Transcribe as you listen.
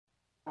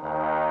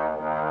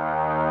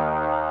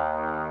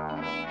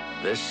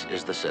This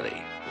is the city,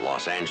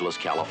 Los Angeles,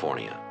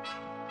 California.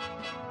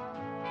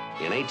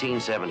 In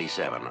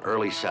 1877,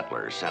 early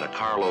settlers sent a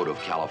carload of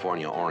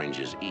California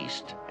oranges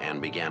east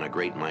and began a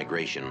great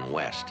migration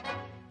west.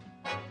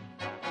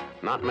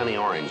 Not many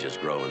oranges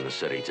grow in the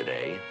city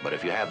today, but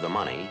if you have the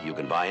money, you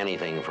can buy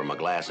anything from a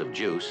glass of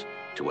juice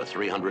to a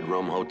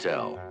 300-room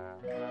hotel.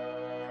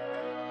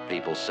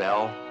 People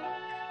sell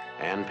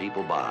and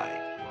people buy.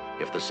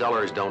 If the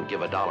sellers don't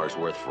give a dollar's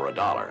worth for a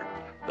dollar,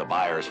 the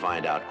buyers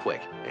find out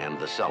quick, and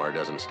the seller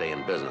doesn't stay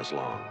in business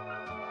long.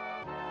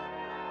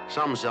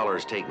 Some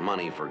sellers take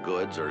money for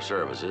goods or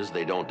services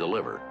they don't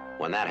deliver.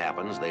 When that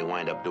happens, they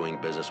wind up doing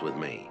business with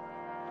me.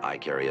 I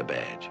carry a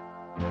badge.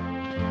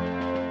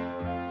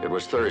 It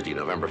was Thursday,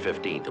 November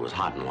 15th. It was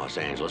hot in Los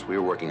Angeles. We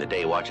were working the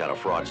day watch out of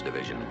Frauds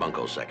Division,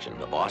 Bunko Section.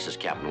 The boss is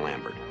Captain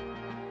Lambert.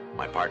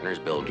 My partner's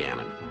Bill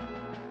Gannon.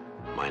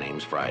 My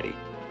name's Friday.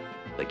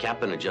 The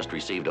captain had just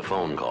received a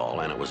phone call,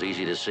 and it was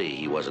easy to see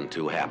he wasn't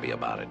too happy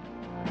about it.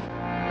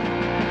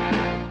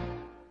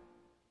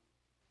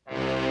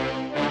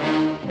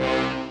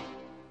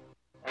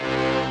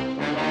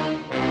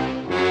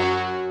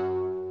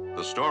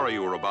 The story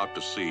you are about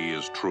to see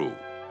is true.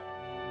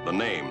 The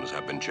names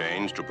have been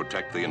changed to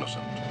protect the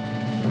innocent.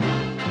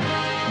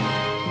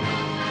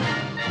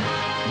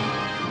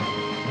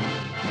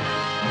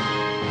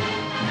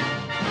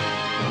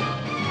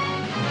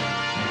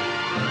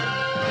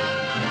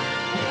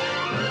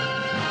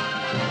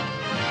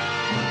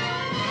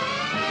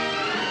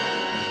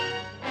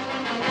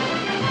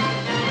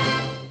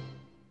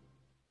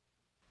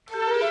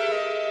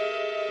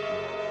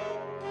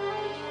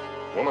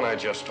 The woman I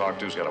just talked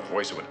to's got a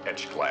voice of an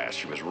etched glass.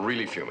 She was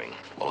really fuming.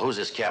 Well, who's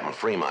this Captain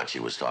Fremont she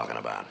was talking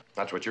about?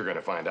 That's what you're going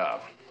to find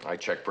out. I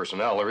checked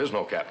personnel. There is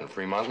no Captain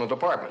Fremont in the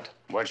department.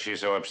 What's she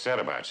so upset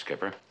about,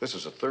 Skipper? This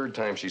is the third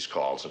time she's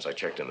called since I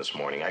checked in this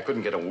morning. I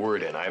couldn't get a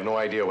word in. I have no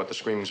idea what the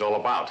screaming's all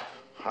about.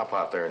 Hop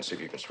out there and see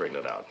if you can straighten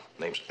it out.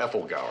 Name's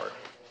Ethel Gower.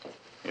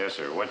 Yes,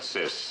 sir. What's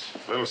this?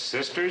 Little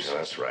Sisters? Yeah,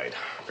 that's right.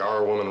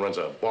 Gower woman runs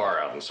a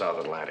bar out in South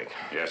Atlantic.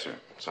 Yes, sir.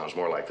 Sounds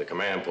more like the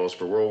command post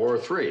for World War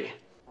III.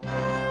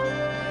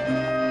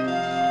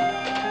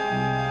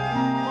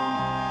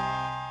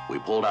 We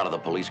pulled out of the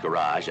police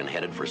garage and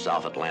headed for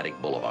South Atlantic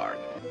Boulevard.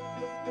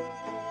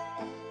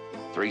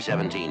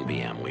 3:17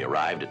 p.m. We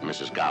arrived at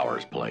Mrs.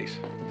 Gower's place.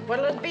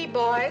 What'll it be,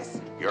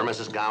 boys? You're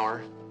Mrs.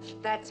 Gower?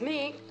 That's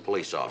me.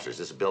 Police officers,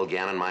 this is Bill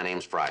Gannon. My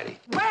name's Friday.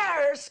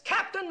 Where's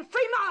Captain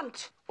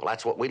Fremont? Well,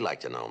 that's what we'd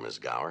like to know, Miss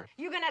Gower.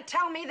 You gonna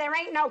tell me there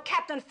ain't no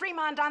Captain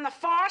Fremont on the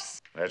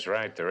force? That's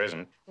right, there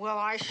isn't. Well,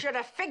 I should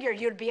have figured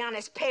you'd be on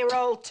his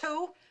payroll,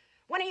 too.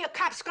 When are you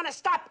cops gonna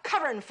stop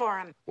covering for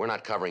him? We're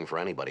not covering for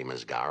anybody,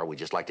 Miss Gower. We'd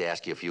just like to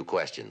ask you a few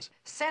questions.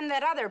 Send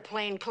that other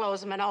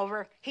plainclothesman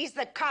over. He's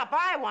the cop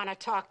I want to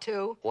talk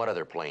to. What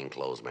other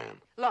plainclothes man?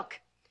 Look,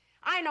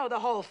 I know the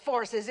whole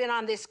force is in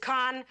on this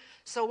con,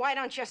 so why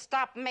don't you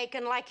stop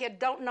making like you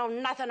don't know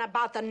nothing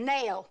about the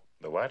nail?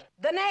 The what?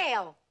 The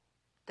nail.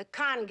 The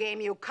con game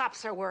you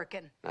cops are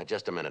working. Now,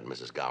 just a minute,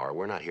 Mrs. Gower.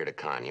 We're not here to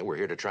con you. We're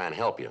here to try and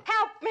help you.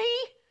 Help me?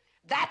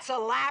 That's a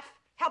laugh.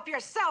 Help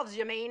yourselves,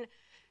 you mean?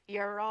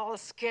 You're all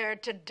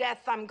scared to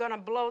death I'm gonna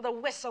blow the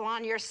whistle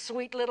on your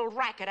sweet little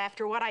racket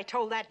after what I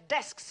told that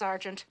desk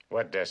sergeant.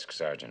 What desk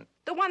sergeant?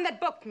 The one that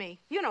booked me.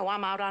 You know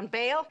I'm out on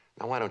bail.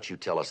 Now, why don't you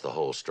tell us the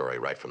whole story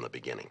right from the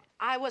beginning?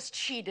 I was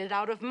cheated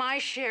out of my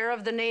share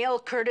of the nail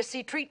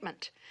courtesy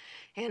treatment.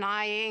 And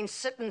I ain't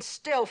sitting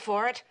still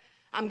for it.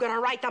 I'm gonna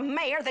write the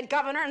mayor, the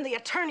governor, and the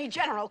attorney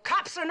general.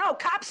 Cops or no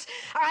cops,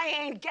 I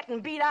ain't getting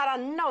beat out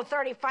on no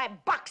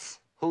 $35.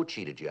 Who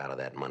cheated you out of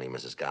that money,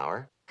 Mrs.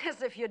 Gower?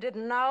 As if you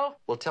didn't know.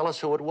 Well, tell us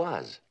who it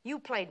was. You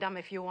play dumb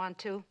if you want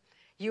to.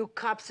 You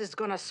cops is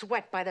gonna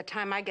sweat by the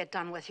time I get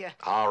done with you.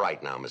 All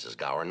right now, Mrs.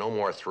 Gower, no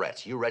more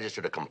threats. You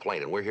registered a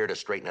complaint, and we're here to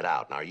straighten it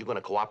out. Now, are you going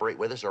to cooperate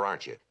with us, or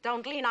aren't you?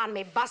 Don't lean on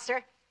me,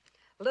 Buster.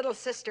 Little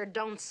sister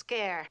don't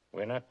scare.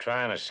 We're not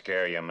trying to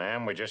scare you,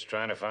 ma'am. We're just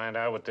trying to find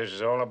out what this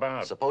is all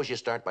about. Suppose you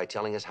start by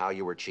telling us how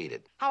you were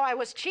cheated. How I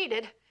was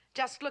cheated?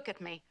 Just look at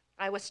me.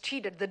 I was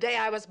cheated the day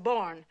I was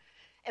born.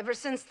 Ever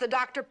since the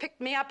doctor picked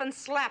me up and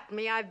slapped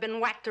me, I've been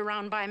whacked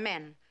around by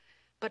men.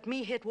 But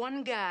me hit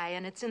one guy,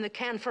 and it's in the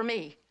can for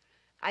me.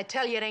 I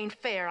tell you, it ain't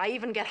fair. I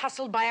even get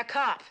hustled by a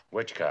cop.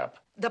 Which cop?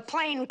 The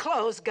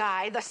plainclothes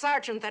guy, the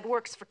sergeant that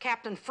works for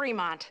Captain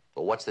Fremont.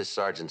 Well, what's this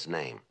sergeant's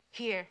name?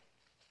 Here.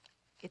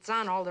 It's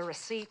on all the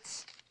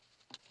receipts.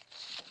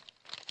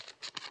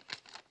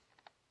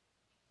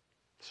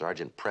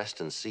 Sergeant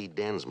Preston C.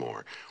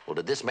 Densmore. Well,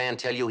 did this man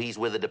tell you he's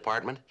with the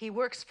department? He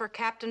works for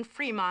Captain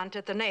Fremont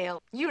at the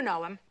Nail. You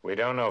know him. We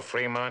don't know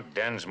Fremont,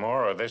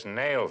 Densmore, or this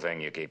nail thing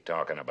you keep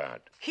talking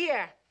about.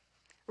 Here.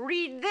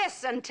 Read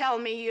this and tell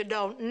me you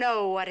don't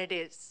know what it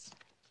is.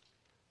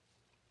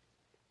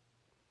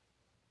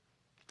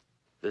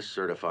 This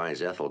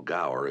certifies Ethel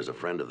Gower as a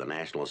friend of the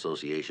National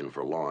Association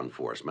for Law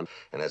Enforcement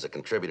and as a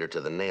contributor to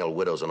the Nail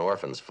Widows and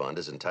Orphans Fund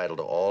is entitled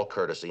to all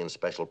courtesy and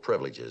special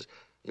privileges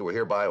You were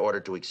hereby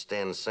ordered to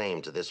extend same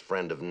to this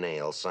friend of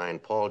Nail,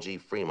 signed Paul G.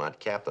 Fremont,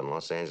 Captain,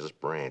 Los Angeles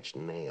Branch,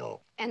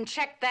 Nail. And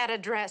check that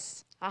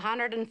address,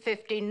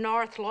 150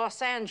 North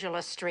Los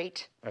Angeles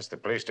Street. That's the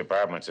police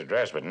department's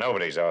address, but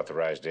nobody's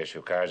authorized to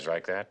issue cards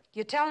like that.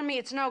 You telling me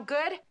it's no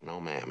good?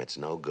 No, ma'am, it's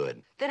no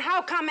good. Then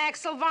how come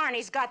Axel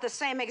Varney's got the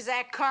same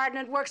exact card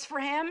and it works for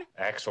him?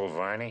 Axel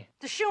Varney?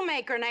 The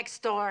shoemaker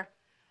next door.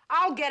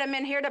 I'll get him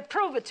in here to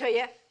prove it to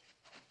you.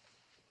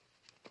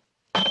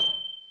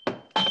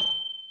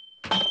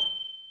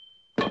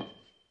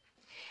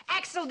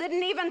 Axel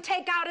didn't even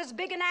take out as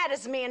big an ad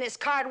as me, and his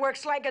card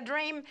works like a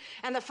dream.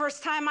 And the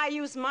first time I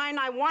use mine,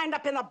 I wind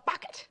up in the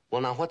bucket.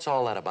 Well, now, what's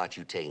all that about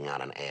you taking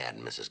out an ad,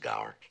 Mrs.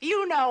 Gower?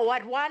 You know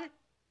what one.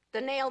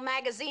 The Nail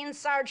magazine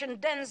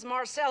Sergeant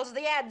Densmore sells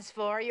the ads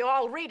for. You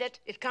all read it.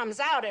 It comes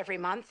out every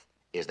month.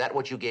 Is that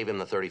what you gave him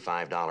the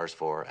 $35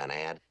 for, an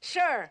ad?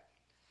 Sure.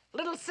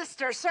 Little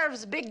sister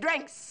serves big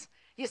drinks.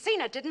 You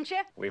seen it, didn't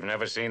you? We've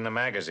never seen the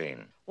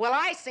magazine. Well,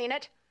 I seen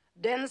it.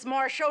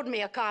 Densmore showed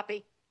me a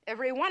copy.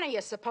 Every one of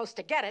you's supposed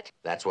to get it.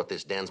 That's what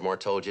this Densmore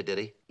told you, did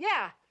he?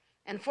 Yeah.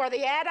 And for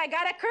the ad, I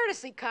got a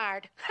courtesy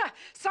card.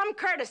 Some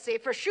courtesy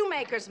for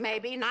shoemakers,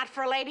 maybe, not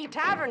for lady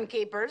tavern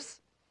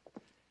keepers.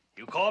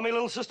 You call me,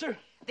 little sister?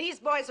 These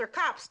boys are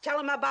cops. Tell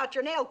them about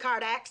your nail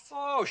card, Axe.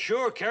 Oh,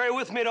 sure. Carry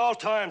with me at all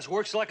times.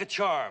 Works like a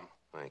charm.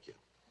 Thank you.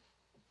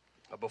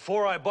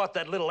 Before I bought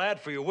that little ad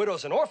for your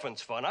Widows and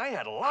Orphans Fund, I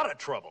had a lot of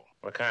trouble.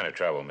 What kind of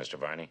trouble, Mr.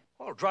 Varney?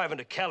 Well, driving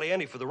to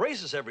Caliente for the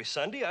races every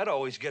Sunday, I'd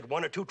always get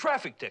 1 or 2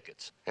 traffic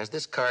tickets. Has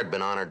this card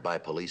been honored by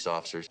police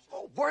officers?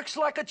 Oh, works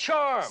like a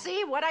charm.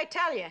 See what I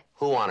tell you?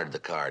 Who honored the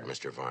card,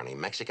 Mr. Varney?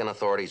 Mexican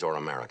authorities or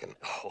American?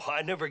 Oh,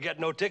 I never get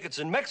no tickets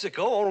in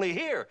Mexico, only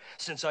here.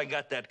 Since I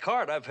got that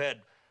card, I've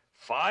had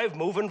 5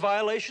 moving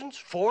violations,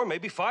 4,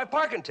 maybe 5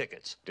 parking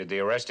tickets. Did the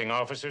arresting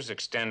officers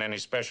extend any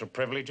special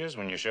privileges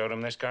when you showed them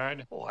this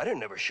card? Oh, I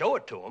didn't ever show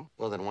it to them.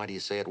 Well, then why do you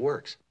say it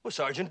works? Well,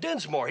 Sergeant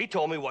Dinsmore, he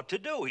told me what to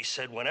do. He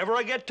said whenever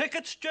I get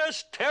tickets,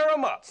 just tear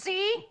them up.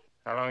 See?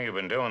 How long you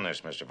been doing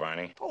this, Mr.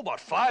 Varney? Oh, about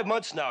 5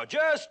 months now.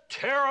 Just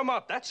tear them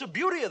up. That's the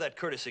beauty of that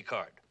courtesy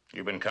card.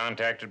 You been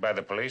contacted by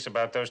the police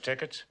about those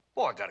tickets?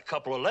 Oh, I got a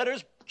couple of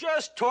letters.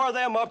 Just tore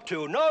them up,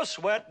 too. No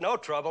sweat, no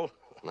trouble.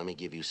 Let me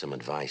give you some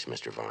advice,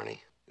 Mr.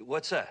 Varney.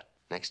 What's that?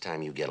 Next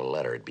time you get a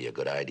letter, it'd be a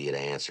good idea to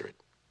answer it.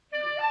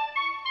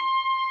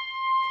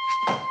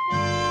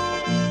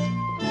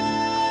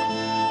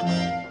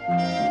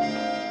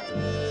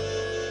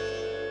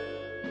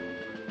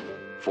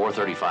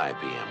 "4:35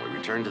 p.m. We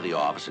returned to the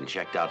office and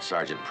checked out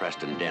Sergeant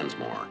Preston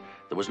Densmore.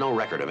 There was no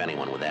record of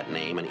anyone with that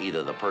name in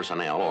either the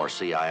personnel or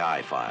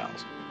CII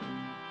files.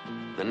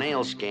 The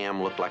nail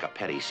scam looked like a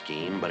petty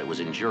scheme, but it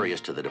was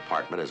injurious to the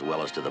department as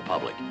well as to the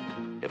public.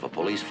 If a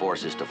police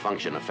force is to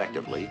function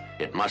effectively,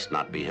 it must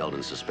not be held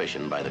in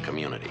suspicion by the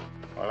community."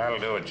 Well, that'll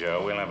do it,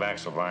 Joe. We'll have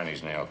Axel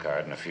Varney's nail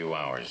card in a few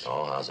hours.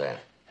 Oh, how's that?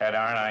 Had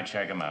R&I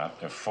check him out.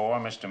 There are 4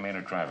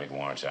 misdemeanor traffic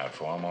warrants out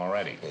for him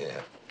already.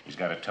 Yeah. He's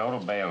got a total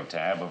bail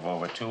tab of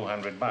over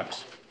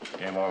 $200.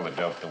 Gave all the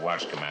dope to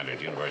watch commander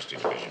at University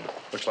Division.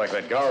 Looks like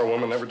that Gower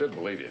woman never did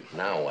believe you.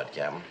 Now what,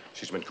 Captain?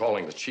 She's been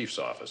calling the chief's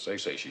office. They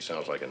say she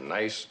sounds like a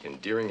nice,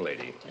 endearing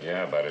lady.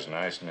 Yeah, about as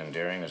nice and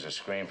endearing as a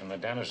scream from the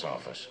dentist's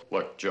office.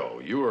 Look, Joe,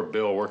 you or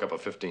Bill work up a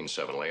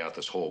 15-7, lay out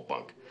this whole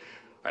bunk.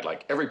 I'd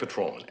like every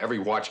patrolman, every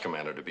watch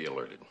commander to be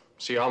alerted.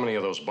 See how many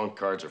of those bunk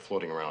cards are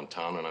floating around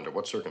town and under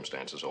what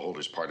circumstances the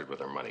holders parted with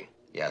their money.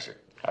 Yes, sir.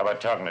 How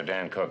about talking to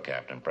Dan Cook,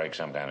 Captain? Break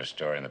some kind of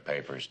story in the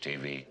papers,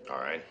 TV. All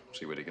right,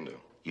 see what he can do.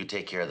 You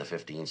take care of the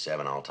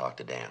 15-7, I'll talk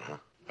to Dan, huh?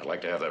 I'd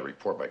like to have that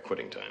report by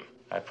quitting time.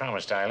 I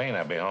promised Eileen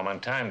I'd be home on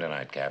time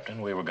tonight,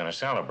 Captain. We were going to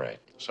celebrate.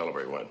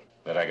 Celebrate what?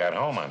 That I got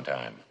home on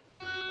time.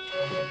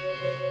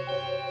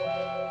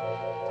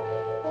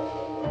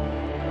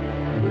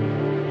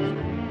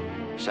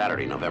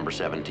 Saturday, November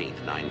 17th,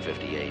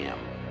 9:50 a.m.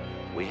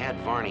 We had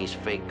Varney's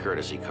fake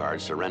courtesy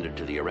card surrendered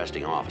to the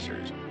arresting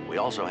officers. We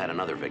also had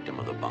another victim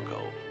of the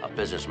bunco, a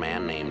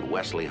businessman named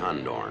Wesley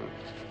Hundorn.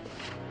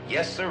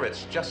 Yes, sir,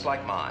 it's just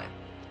like mine.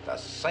 The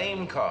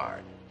same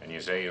card. And you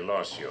say you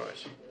lost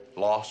yours?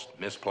 Lost,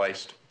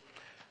 misplaced.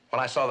 When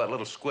I saw that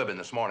little squib in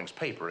this morning's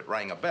paper, it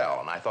rang a bell,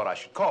 and I thought I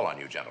should call on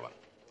you, gentlemen.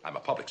 I'm a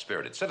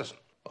public-spirited citizen.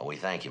 Well, we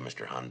thank you,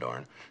 Mr.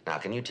 Hundorn. Now,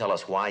 can you tell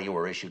us why you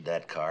were issued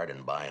that card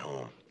and by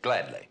whom?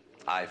 Gladly.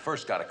 I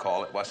first got a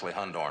call at Wesley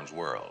Hundorn's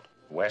World.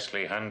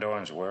 Wesley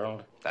Hundorn's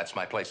World? That's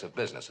my place of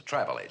business, a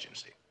travel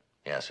agency.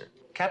 Yes, sir.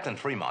 Captain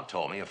Fremont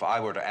told me if I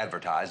were to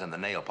advertise in the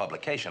Nail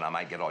publication, I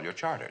might get all your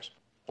charters.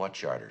 What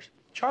charters?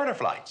 Charter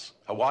flights.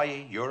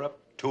 Hawaii, Europe,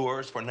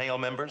 tours for Nail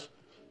members.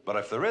 But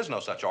if there is no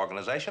such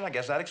organization, I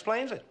guess that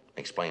explains it.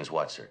 Explains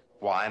what, sir?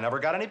 Why I never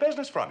got any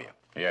business from you.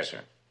 Yes,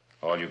 sir.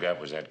 All you got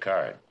was that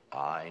card.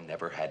 I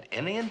never had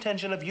any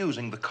intention of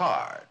using the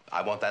card.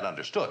 I want that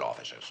understood,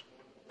 officers.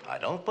 I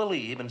don't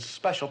believe in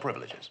special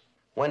privileges.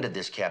 When did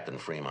this Captain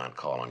Fremont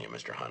call on you,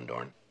 Mr.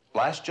 Hundorn?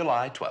 Last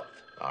July 12th.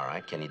 All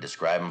right, can you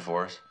describe him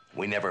for us?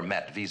 We never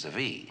met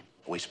vis-a-vis.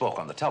 We spoke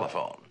on the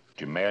telephone.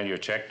 Did you mail your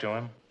check to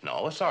him?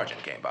 No, a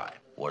sergeant came by.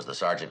 Was the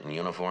sergeant in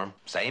uniform?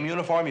 Same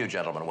uniform you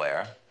gentlemen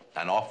wear.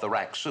 an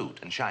off-the-rack suit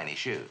and shiny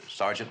shoes.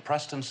 Sergeant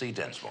Preston C.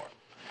 Densmore.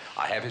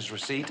 I have his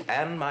receipt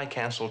and my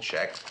canceled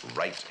check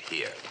right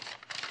here.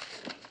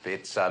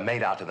 It's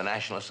made out to the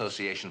National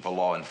Association for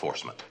Law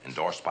Enforcement,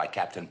 endorsed by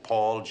Captain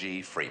Paul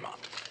G. Fremont.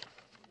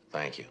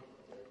 Thank you.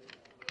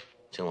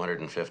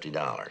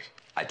 $250.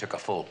 I took a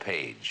full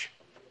page.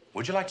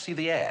 Would you like to see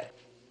the ad?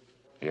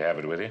 You have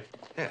it with you?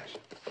 Yes.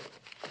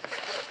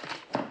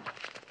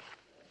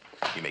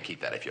 You may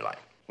keep that if you like.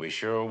 We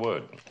sure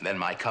would. And then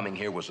my coming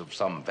here was of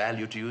some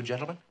value to you,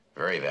 gentlemen?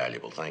 Very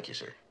valuable, thank you,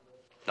 sir.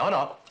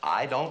 No,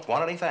 I don't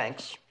want any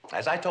thanks.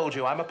 As I told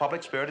you, I'm a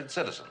public-spirited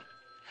citizen.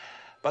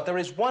 But there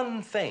is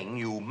one thing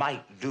you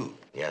might do.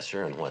 Yes,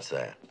 sir, and what's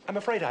that? I'm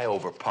afraid I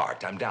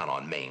overparked. I'm down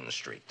on Main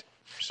Street.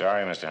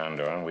 Sorry, Mr.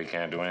 Hondoran, we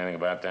can't do anything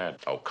about that.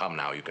 Oh, come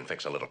now, you can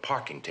fix a little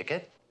parking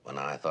ticket. Well,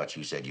 now, I thought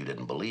you said you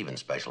didn't believe in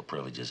special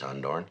privileges,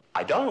 Hundorn.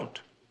 I don't.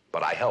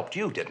 But I helped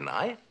you, didn't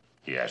I?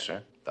 Yes,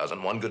 sir.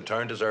 Doesn't one good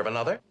turn deserve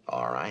another?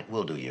 All right,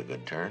 we'll do you a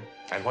good turn.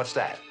 And what's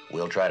that?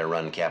 We'll try to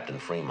run Captain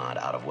Fremont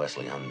out of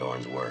Wesley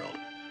Hundorn's world.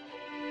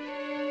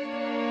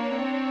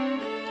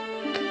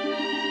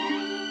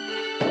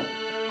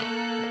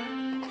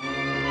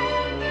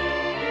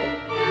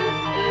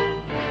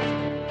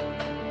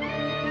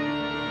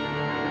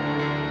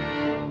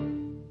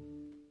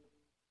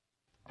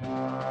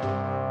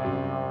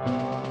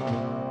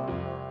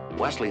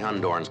 Wesley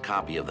Hundorn's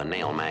copy of the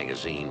Nail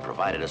magazine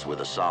provided us with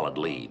a solid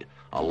lead.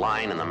 A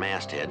line in the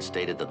masthead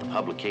stated that the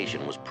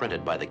publication was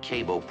printed by the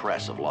Cabo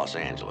Press of Los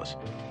Angeles.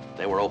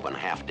 They were open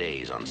half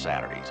days on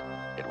Saturdays.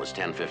 It was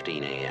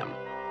 10:15 a.m.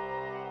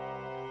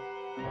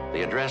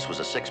 The address was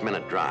a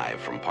 6-minute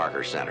drive from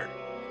Parker Center.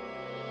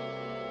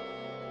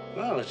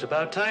 Well, it's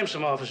about time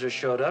some officers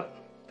showed up.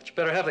 But you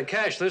better have the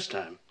cash this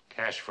time.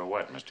 Cash for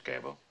what, Mr.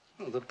 Cabo?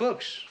 Oh, the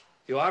books.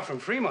 You are from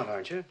Fremont,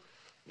 aren't you?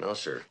 No,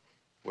 sir.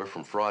 We're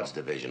from Frauds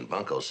Division,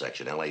 Bunko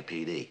Section,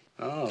 LAPD.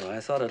 Oh, I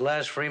thought at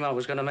last Fremont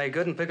was going to make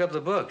good and pick up the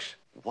books.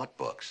 What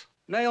books?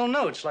 Nail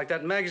notes, like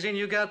that magazine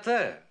you got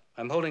there.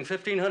 I'm holding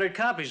 1,500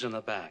 copies in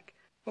the back.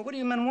 Well, what do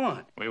you men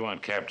want? We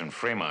want Captain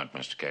Fremont,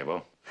 Mr.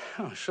 Cabo.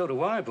 Oh, so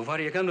do I, but why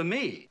do you come to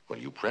me? Well,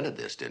 you printed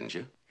this, didn't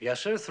you?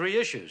 Yes, sir, 3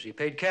 issues. He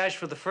paid cash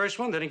for the first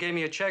one, then he gave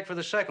me a check for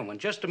the second one.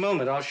 Just a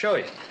moment, I'll show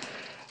you.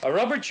 A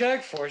rubber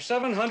check for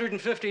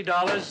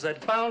 $750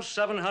 that bounced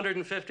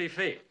 750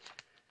 feet.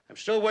 I'm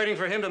still waiting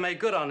for him to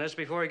make good on this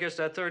before he gets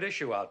that 3rd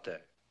issue out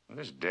there. Well,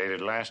 this is dated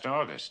last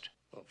August.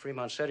 Well,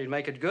 Fremont said he'd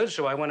make it good,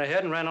 so I went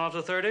ahead and ran off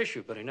the 3rd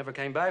issue, but he never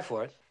came back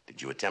for it.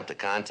 Did you attempt to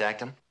contact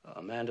him?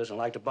 A man doesn't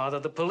like to bother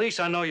the police.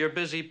 I know you're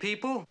busy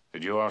people.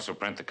 Did you also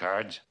print the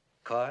cards?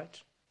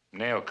 Cards?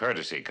 Nail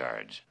courtesy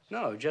cards.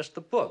 No, just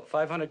the book.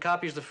 500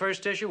 copies the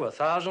first issue,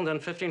 1,000, then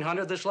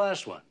 1,500 this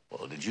last one.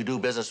 Well, did you do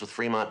business with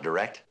Fremont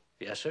direct?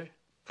 Yes, sir.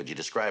 Could you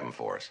describe him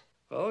for us?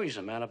 Oh, he's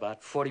a man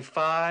about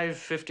 45,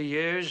 50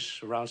 years,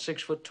 around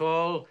 6 foot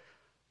tall,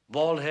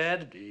 bald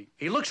head.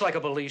 He looks like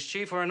a police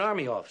chief or an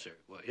army officer.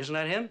 Well, isn't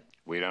that him?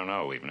 We don't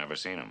know. We've never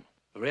seen him.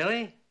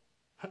 Really?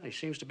 Well, he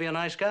seems to be a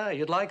nice guy.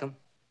 You'd like him.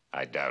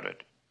 I doubt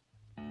it.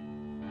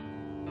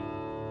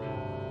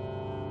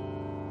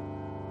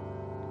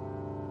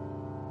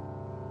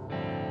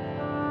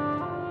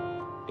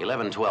 At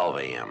 11:12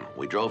 a.m.,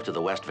 we drove to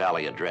the West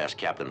Valley address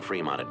Captain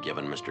Fremont had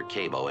given Mr.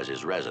 Cabo as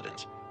his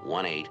residence,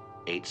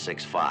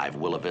 18865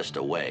 Willa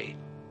Vista Way.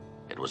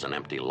 It was an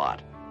empty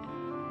lot.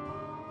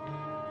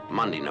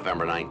 Monday,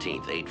 November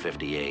 19th,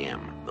 8:50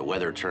 a.m. The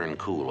weather turned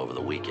cool over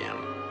the weekend.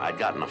 I'd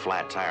gotten a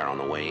flat tire on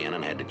the way in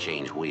and had to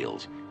change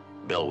wheels.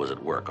 Bill was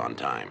at work on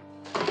time.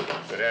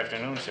 Good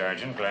afternoon,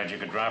 Sergeant. Glad you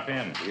could drop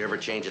in. You ever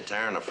change a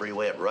tire on the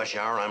freeway at rush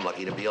hour? I'm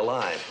lucky to be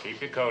alive.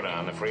 Keep your coat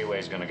on. The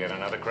freeway's gonna get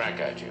another crack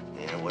at you.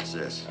 Yeah, what's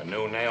this? A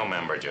new nail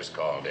member just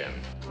called in.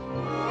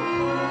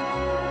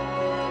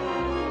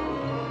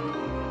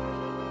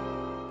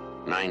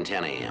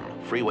 9:10 a.m.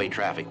 Freeway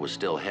traffic was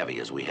still heavy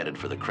as we headed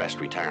for the Crest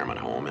Retirement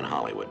Home in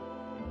Hollywood.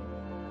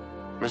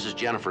 Mrs.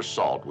 Jennifer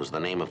Salt was the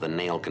name of the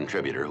Nail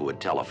contributor who had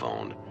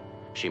telephoned.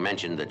 She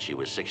mentioned that she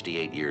was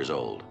 68 years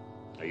old.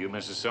 Are you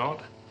Mrs.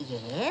 Salt?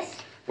 Yes?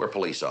 We're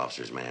police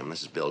officers, ma'am.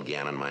 This is Bill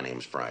Gannon. My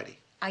name's Friday.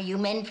 Are you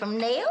men from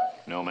Nail?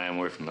 No, ma'am.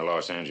 We're from the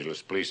Los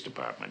Angeles Police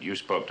Department. You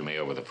spoke to me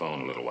over the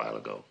phone a little while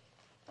ago.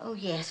 Oh,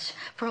 yes.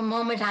 For a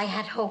moment, I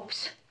had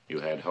hopes.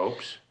 You had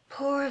hopes?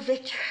 Poor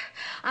Victor.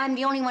 I'm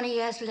the only one he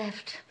has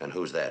left. And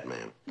who's that,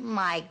 ma'am?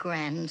 My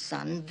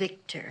grandson,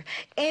 Victor.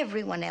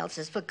 Everyone else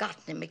has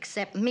forgotten him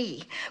except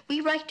me.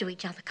 We write to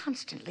each other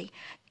constantly.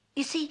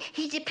 You see,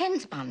 he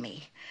depends upon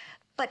me.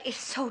 But it's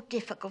so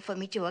difficult for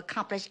me to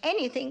accomplish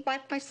anything by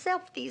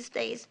myself these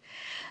days.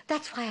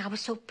 That's why I was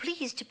so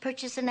pleased to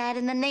purchase an ad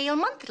in the Nail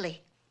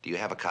Monthly. Do you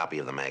have a copy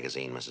of the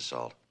magazine, Mrs.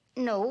 Salt?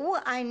 No,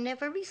 I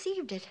never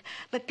received it.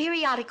 But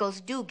periodicals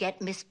do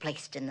get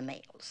misplaced in the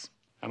mails.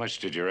 How much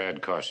did your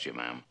ad cost you,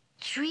 ma'am?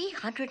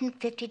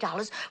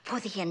 $350 for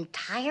the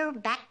entire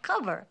back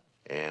cover.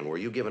 And were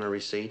you given a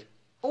receipt?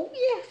 Oh,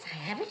 yes, I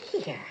have it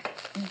here.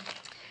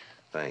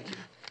 Thank you.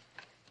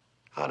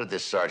 How did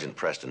this Sergeant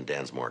Preston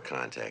Densmore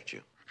contact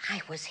you?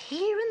 I was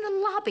here in the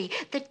lobby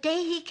the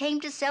day he came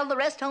to sell the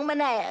rest home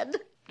an ad.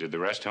 Did the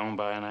rest home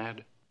buy an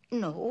ad?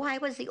 No, I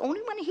was the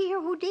only one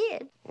here who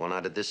did. Well, now,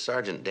 did this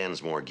Sergeant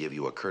Densmore give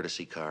you a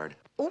courtesy card?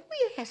 Oh,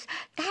 yes.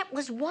 That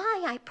was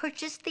why I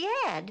purchased the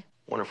ad.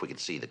 Wonder if we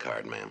could see the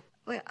card, ma'am.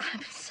 Well,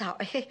 I'm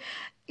sorry.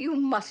 You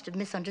must have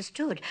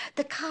misunderstood.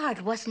 The card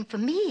wasn't for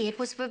me. It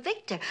was for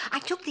Victor. I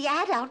took the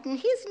ad out in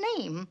his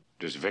name.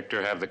 Does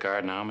Victor have the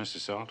card now, Mrs.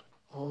 Salt?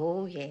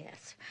 Oh,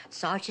 yes.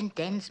 Sergeant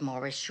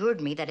Densmore assured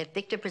me that if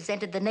Victor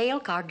presented the nail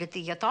card to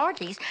the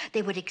authorities,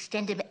 they would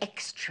extend him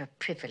extra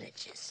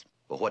privileges.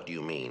 Well, what do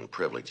you mean,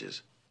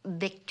 privileges?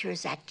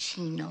 Victor's at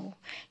Chino.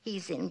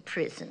 He's in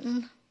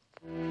prison.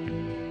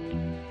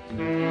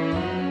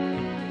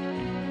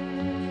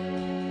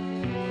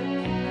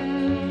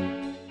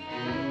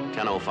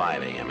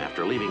 10:05 a.m.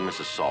 After leaving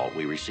Mrs. Salt,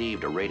 we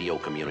received a radio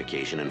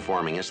communication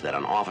informing us that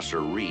an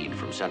Officer Reed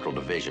from Central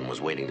Division was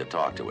waiting to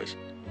talk to us.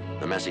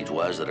 The message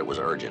was that it was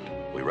urgent.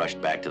 We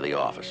rushed back to the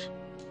office.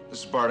 This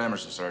is Bart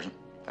Emerson, Sergeant.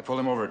 I pulled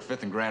him over at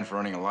 5th and Grand for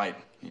running a light.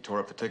 He tore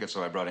up the ticket,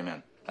 so I brought him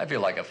in. I feel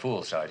like a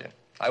fool, Sergeant.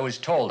 I was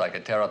told I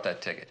could tear up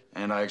that ticket.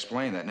 And I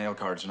explained that nail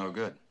card's no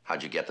good.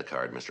 How'd you get the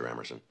card, Mr.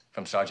 Emerson?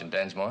 From Sergeant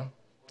Densmore.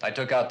 I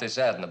took out this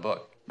ad in the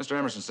book. Mr.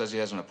 Emerson says he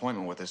has an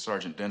appointment with this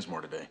Sergeant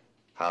Densmore today.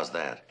 How's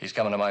that? He's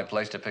coming to my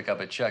place to pick up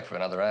a check for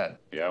another ad.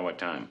 Yeah, what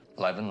time?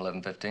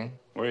 11:15.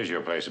 Where's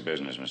your place of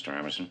business, Mr.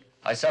 Emerson?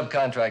 I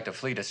subcontract a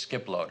fleet of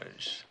skip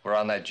loaders. We're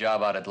on that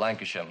job out at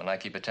Lancashire, and I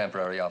keep a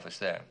temporary office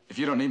there. If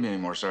you don't need me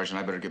anymore, Sergeant,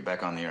 I better get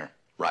back on the air.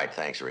 Right,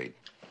 thanks, Reed.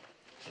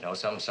 You know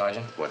something,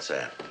 Sergeant? What's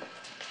that?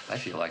 I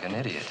feel like an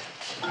idiot.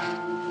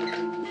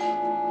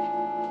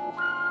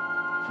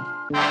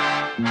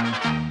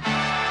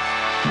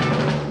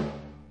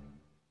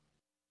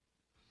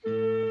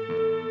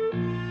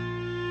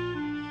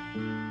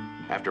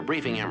 After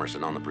briefing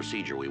Emerson on the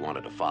procedure we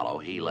wanted to follow,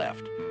 he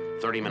left.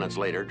 30 minutes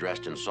later,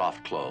 dressed in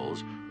soft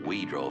clothes,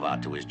 we drove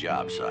out to his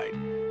job site.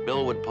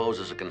 Bill would pose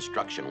as a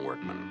construction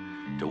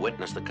workman to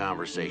witness the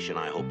conversation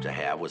I hoped to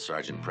have with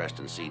Sergeant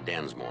Preston C.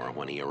 Densmore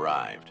when he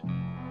arrived.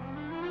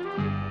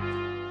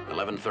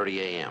 11:30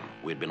 a.m.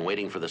 We'd been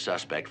waiting for the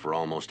suspect for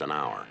almost an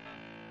hour.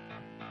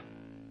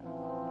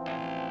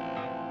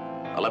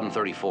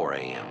 11:34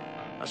 a.m.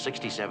 A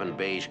 67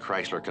 beige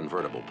Chrysler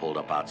convertible pulled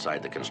up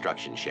outside the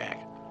construction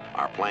shack.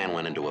 Our plan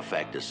went into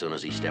effect as soon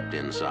as he stepped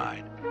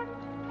inside.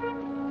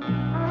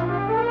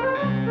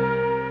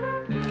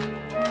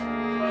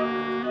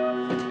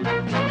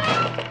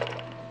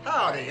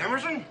 Howdy,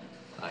 Emerson.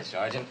 Hi,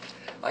 Sergeant.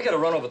 I gotta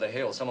run over the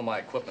hill. Some of my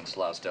equipment's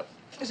loused up.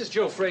 This is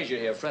Joe Frazier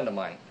here, a friend of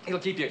mine. He'll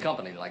keep you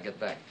company till I get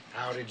back.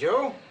 Howdy,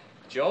 Joe.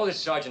 Joe, this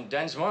is Sergeant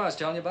Densmore. I was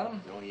telling you about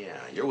him. Oh, yeah.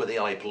 You're with the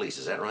LA Police,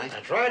 is that right?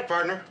 That's right,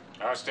 partner.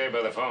 I'll stay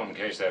by the phone in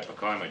case that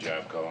Pacoima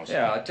job calls.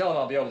 Yeah, tell him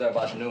I'll be over there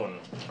about noon.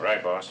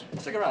 Right, boss.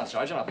 Stick around,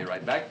 Sergeant. I'll be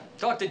right back.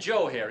 Talk to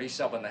Joe here. He's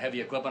subbing the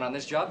heavy equipment on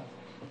this job.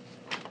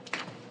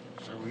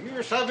 So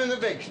you're subbing the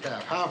big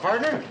stuff, huh,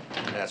 partner?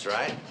 That's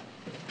right.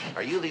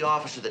 Are you the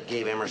officer that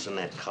gave Emerson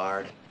that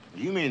card?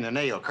 You mean the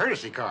nail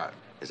courtesy card?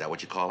 Is that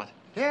what you call it?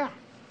 Yeah,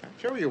 I'll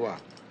show you one.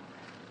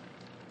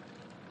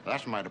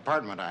 That's my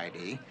department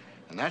ID,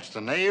 and that's the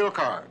nail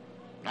card.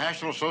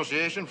 National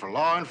Association for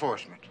Law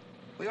Enforcement.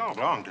 We all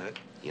belong to it.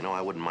 You know,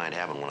 I wouldn't mind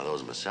having one of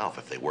those myself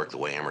if they work the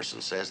way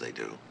Emerson says they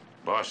do.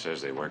 Boss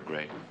says they work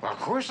great. Well, of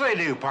course they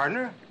do,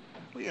 partner.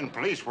 We in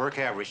police work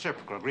have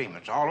reciprocal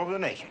agreements all over the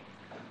nation.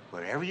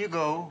 Wherever you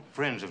go,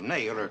 friends of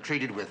nail are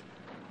treated with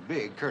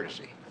big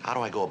courtesy. How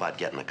do I go about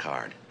getting a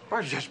card?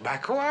 Well, just by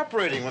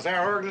cooperating with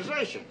our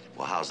organization.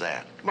 Well, how's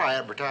that? By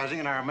advertising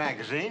in our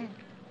magazine,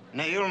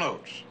 Nail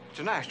Notes. It's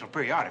a national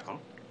periodical,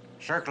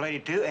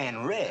 circulated to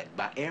and read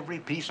by every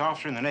peace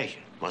officer in the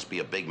nation. Must be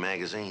a big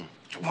magazine.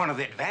 It's one of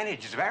the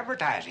advantages of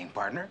advertising,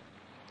 partner.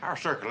 Our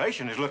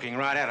circulation is looking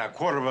right at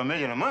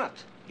 $250,000 a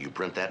month. You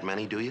print that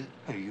many, do you?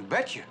 You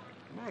betcha.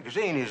 The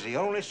magazine is the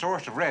only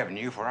source of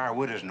revenue for our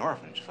Widows and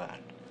Orphans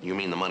Fund. You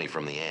mean the money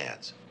from the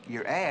ads?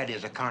 Your ad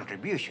is a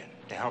contribution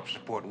to help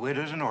support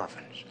widows and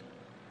orphans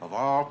of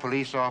all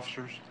police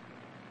officers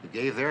who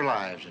gave their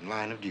lives in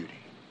line of duty.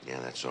 Yeah,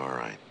 that's all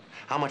right.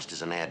 How much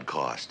does an ad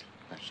cost?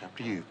 That's up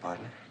to you,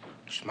 partner.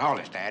 The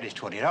smallest ad is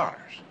 $20.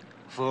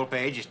 Full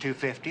page is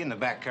 $250 and the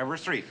back cover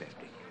is $350.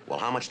 Well,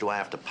 how much do I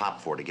have to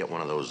pop for to get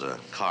one of those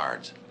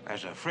cards?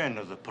 As a friend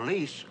of the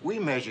police, we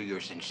measure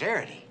your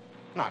sincerity,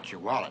 not your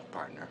wallet,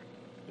 partner.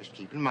 Just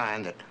keep in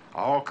mind that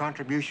all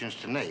contributions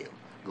to NAIL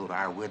go to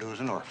our widows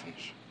and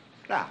orphans.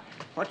 Now,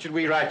 what should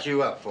we write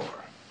you up for?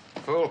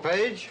 Full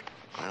page?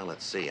 Well,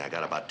 let's see. I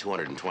got about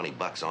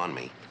 $220 on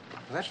me.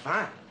 Well, that's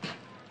fine.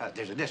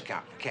 There's a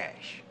discount for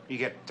cash. You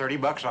get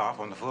 $30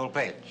 off on the full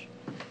page.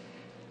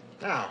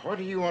 Now, what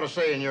do you want to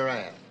say in your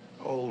ad?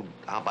 Oh,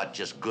 how about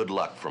just good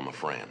luck from a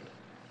friend?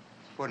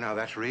 Well, now,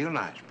 that's real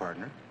nice,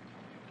 partner.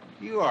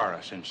 You are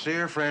a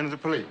sincere friend of the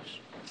police.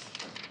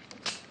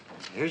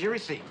 Here's your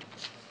receipt.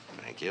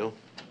 Thank you.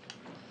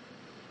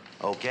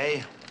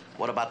 Okay,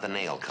 what about the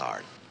nail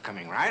card?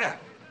 Coming right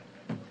up.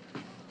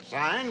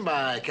 Signed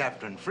by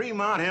Captain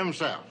Fremont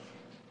himself.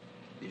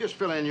 You just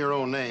fill in your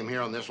own name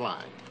here on this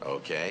line.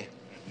 Okay.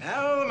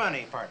 Now the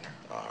money, partner.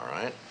 All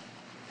right.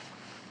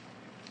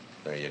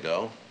 There you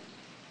go.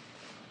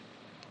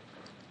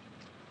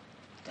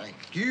 Thank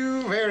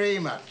you very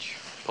much.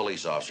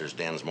 Police officers,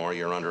 Densmore,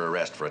 you're under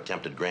arrest for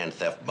attempted grand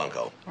theft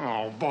bunco.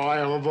 Oh,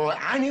 boy,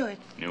 I knew it.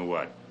 Knew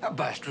what? A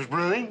bust was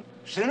brewing.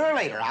 Sooner or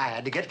later, I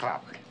had to get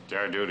clobbered. It's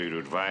our duty to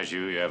advise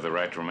you. You have the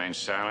right to remain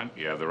silent.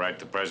 You have the right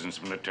to the presence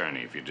of an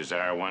attorney. If you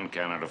desire one,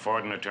 cannot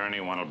afford an attorney,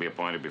 one will be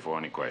appointed before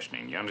any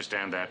questioning. You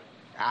understand that?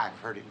 I've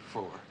heard it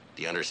before.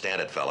 Do you understand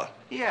it, fella?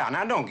 Yeah,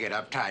 now don't get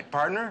uptight,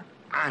 partner.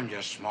 I'm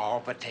just small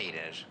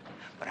potatoes.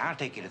 But I'll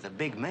take you to the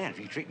big man if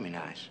you treat me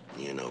nice.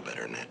 You know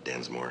better than that,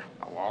 Densmore.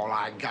 Oh, all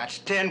I got's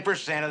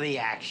 10% of the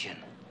action.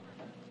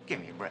 Give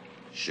me a break.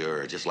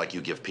 Sure, just like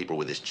you give people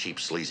with this cheap,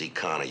 sleazy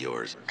con of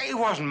yours. It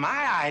wasn't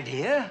my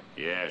idea.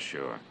 Yeah,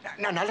 sure.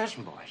 Now,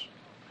 listen, boys.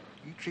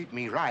 You treat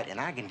me right,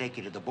 and I can take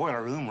you to the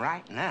boiler room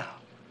right now.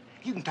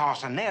 You can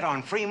toss a net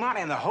on Fremont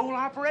and the whole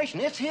operation.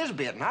 It's his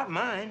bit, not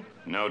mine.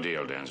 No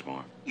deal,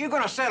 Densmore. You're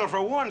gonna settle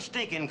for one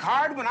stinking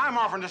card when I'm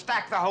offering to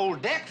stack the whole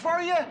deck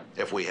for you?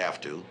 If we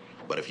have to.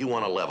 But if you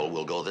want a level,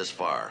 we'll go this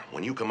far.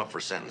 When you come up for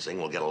sentencing,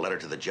 we'll get a letter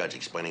to the judge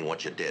explaining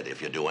what you did,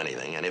 if you do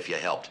anything, and if you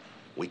helped.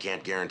 We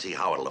can't guarantee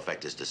how it'll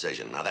affect his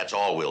decision. Now, that's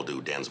all we'll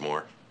do,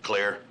 Densmore.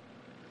 Clear?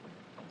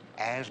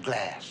 As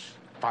glass,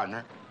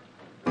 partner.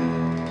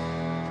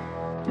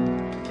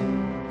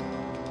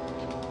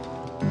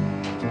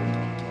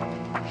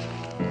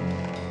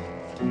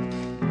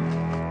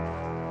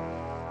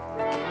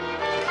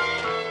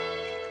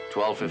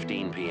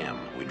 (12:15 p.m.)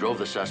 We drove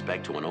the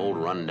suspect to an old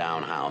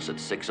run-down house at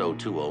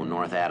 6020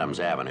 North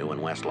Adams Avenue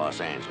in West Los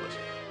Angeles.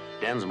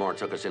 Densmore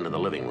took us into the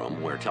living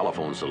room where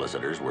telephone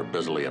solicitors were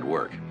busily at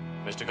work.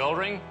 Mr.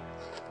 Goldring,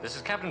 this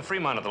is Captain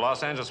Fremont of the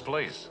Los Angeles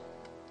Police.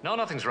 No,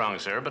 nothing's wrong,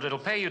 sir, but it'll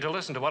pay you to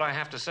listen to what I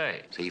have to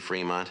say. Is he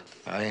Fremont?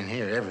 In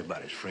here,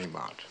 everybody's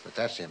Fremont, but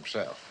that's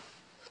himself.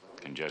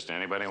 Can just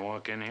anybody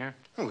walk in here?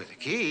 With a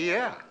key,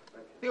 yeah.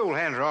 The old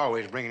hands are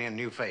always bringing in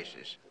new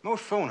faces.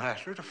 Most phone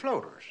hustlers are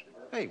floaters.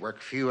 They work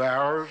a few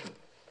hours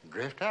and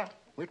drift out.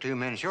 We're 2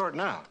 men short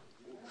now.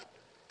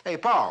 Hey,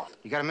 Paul,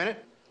 you got a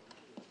minute?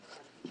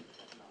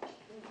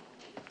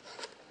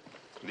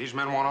 These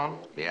men want on?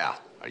 Yeah.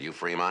 Are you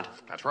Fremont?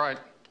 That's right.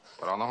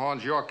 But on the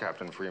horns, you're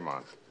Captain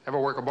Fremont. Ever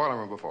work a boiler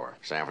room before?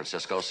 San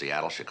Francisco,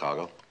 Seattle,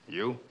 Chicago.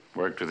 You?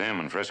 Worked with him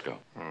in Frisco.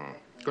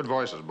 Good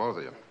voices, both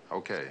of you.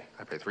 Okay.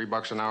 I pay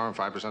 $3 an hour and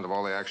 5% of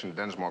all the action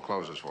Densmore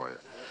closes for you.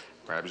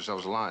 Grab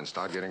yourselves a line.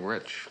 Start getting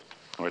rich.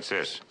 What's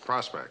this?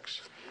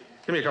 Prospects.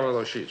 Give me a couple of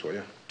those sheets, will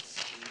you?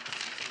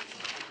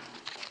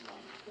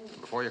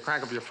 Before you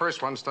crank up your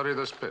first one, study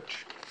this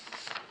pitch.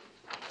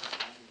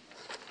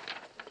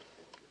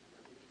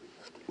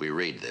 We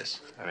read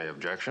this. Any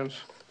objections?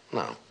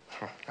 No.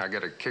 I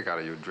get a kick out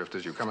of you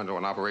drifters. You come into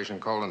an operation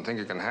cold and think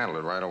you can handle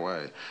it right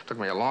away. Took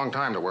me a long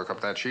time to work up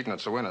that sheet, and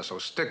it's a winner, so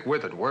stick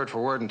with it, word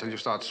for word, until you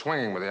start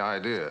swinging with the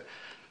idea.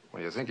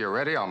 When you think you're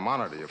ready, I'll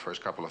monitor your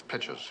first couple of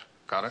pitches.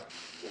 Got it?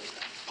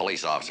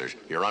 Police officers,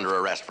 you're under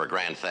arrest for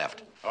grand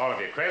theft. All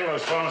of you, cradle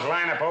those phones,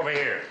 line up over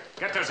here.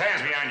 Get those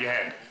hands behind your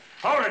head.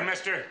 Hold it,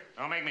 mister.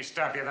 Don't make me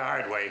stop you the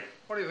hard way.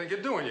 What do you think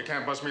you're doing? You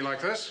can't bust me like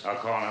this. I'll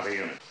call another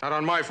unit. Not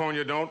on my phone,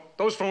 you don't.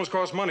 Those phones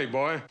cost money,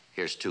 boy.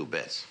 Here's 2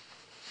 bits.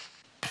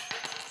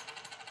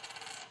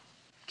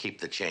 Keep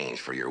the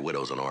change for your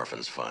Widows and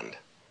Orphans Fund.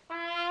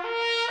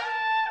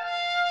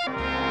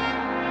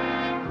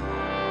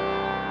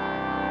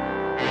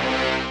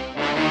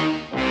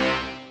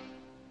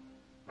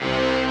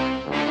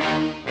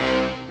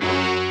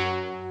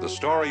 The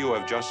story you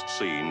have just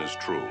seen is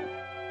true.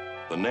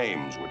 The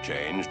names were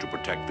changed to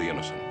protect the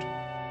innocent.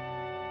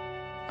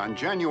 On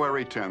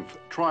January 10th,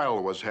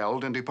 trial was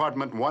held in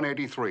Department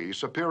 183,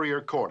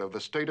 Superior Court of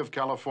the State of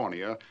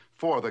California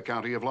for the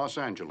County of Los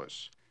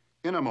Angeles.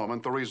 In a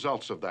moment, the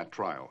results of that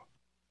trial.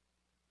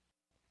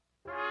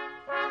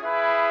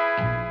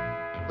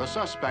 The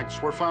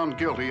suspects were found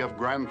guilty of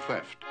grand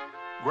theft.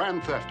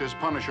 Grand theft is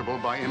punishable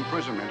by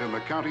imprisonment in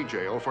the county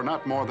jail for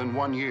not more than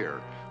 1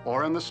 year,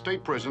 or in the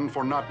state prison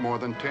for not more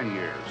than 10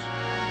 years.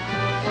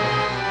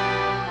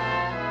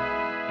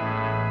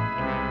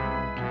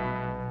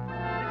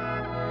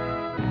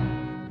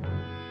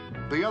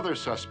 The other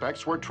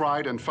suspects were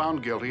tried and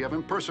found guilty of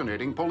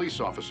impersonating police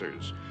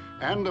officers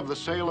and of the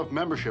sale of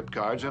membership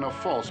cards in a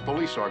false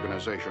police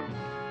organization.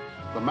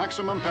 The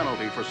maximum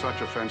penalty for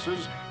such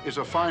offenses is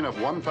a fine of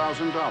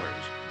 $1,000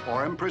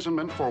 or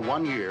imprisonment for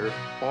 1 year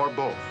or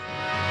both.